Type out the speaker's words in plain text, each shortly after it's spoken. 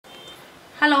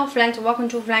Hello friends, welcome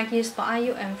to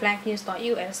Flykickss.ru and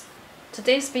Flykickss.us.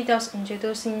 Today's video is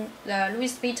introducing the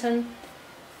Louis Vuitton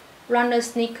runner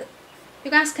sneaker. You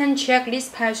guys can check this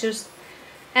pair of shoes,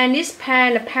 and this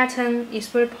pair, the pattern is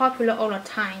very popular all the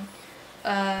time.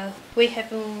 We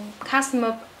have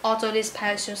customer order this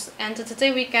pair of shoes, and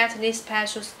today we get this pair of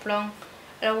shoes from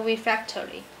LV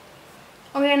factory.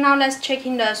 Okay, now let's check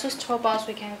in the shoes tool box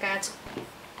we can get.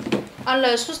 On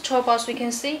the shoes tool box we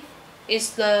can see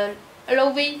is the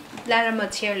LV leather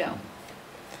material.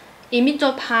 In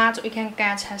middle part we can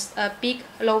get has a big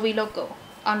LV logo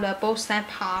on the both side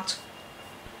part.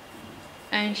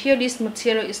 And here this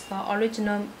material is the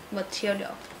original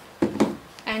material.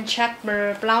 And check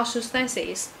the blouse shoe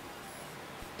sizes.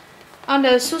 On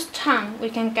the shoes tongue we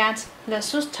can get the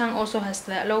shoes tongue also has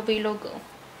the LV logo,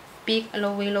 big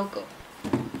LV logo.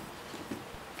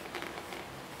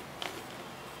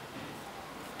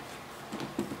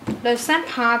 The side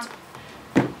part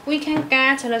we can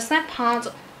get the side part.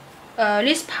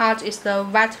 This part is the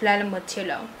white leather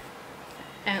material,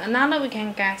 and another we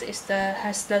can get is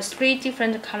has the 3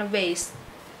 different colorways.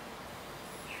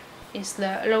 Is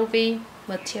the LV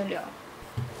material.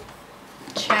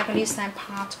 Check this side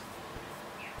part.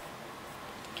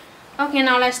 Okay,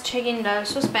 now let's check in the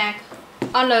shoes bag.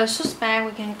 On the shoes bag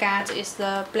we can get is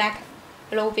the black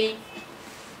LV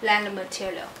leather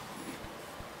material.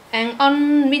 And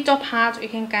on middle part we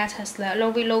can get has the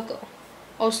LV logo.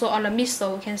 Also on the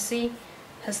midsole we can see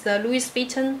has the Louis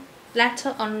Vuitton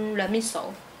letter on the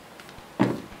midsole.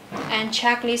 And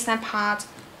check this side part.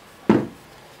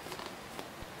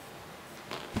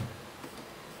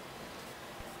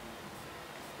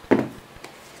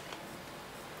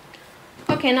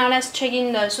 Okay, now let's check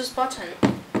in the shoes button.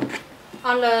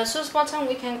 On the shoes button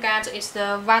we can get is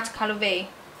the white colorway.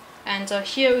 And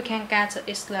here we can get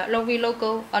is the LV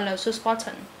logo on the shoes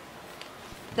button.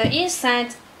 The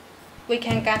inside we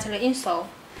can get the insole.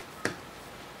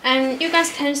 And you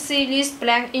guys can see this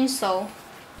black insole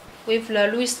with the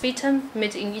Louis Vuitton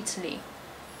made in Italy.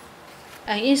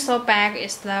 An insole bag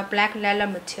is the black leather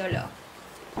material.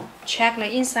 Check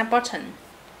the inside button.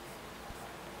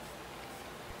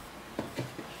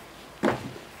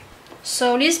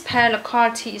 So this pair the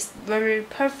quality is very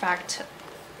perfect.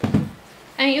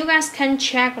 And you guys can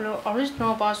check the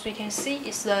original box. We can see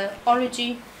is the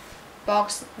origin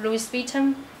box Louis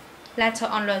Vuitton letter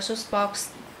on the shoes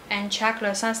box, and check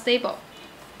the sun stable.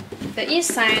 The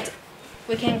inside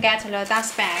we can get the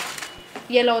dust bag,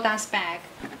 yellow dust bag.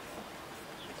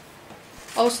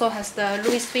 Also has the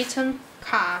Louis Vuitton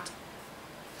card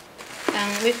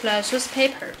and with the shoes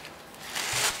paper.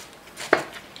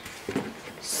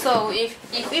 So if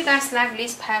you guys like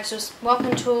this pair of shoes,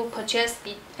 welcome to purchase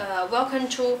it. Welcome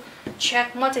to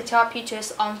check more detailed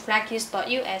pictures on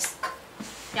Flykickss.us.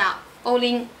 Yeah,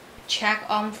 only check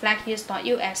on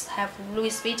Flykickss.us have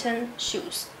Louis Vuitton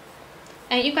shoes.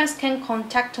 And you guys can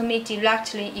contact me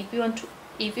directly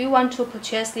if you want to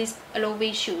purchase these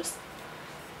LV shoes.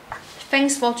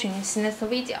 Thanks for watching. See you next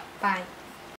video. Bye.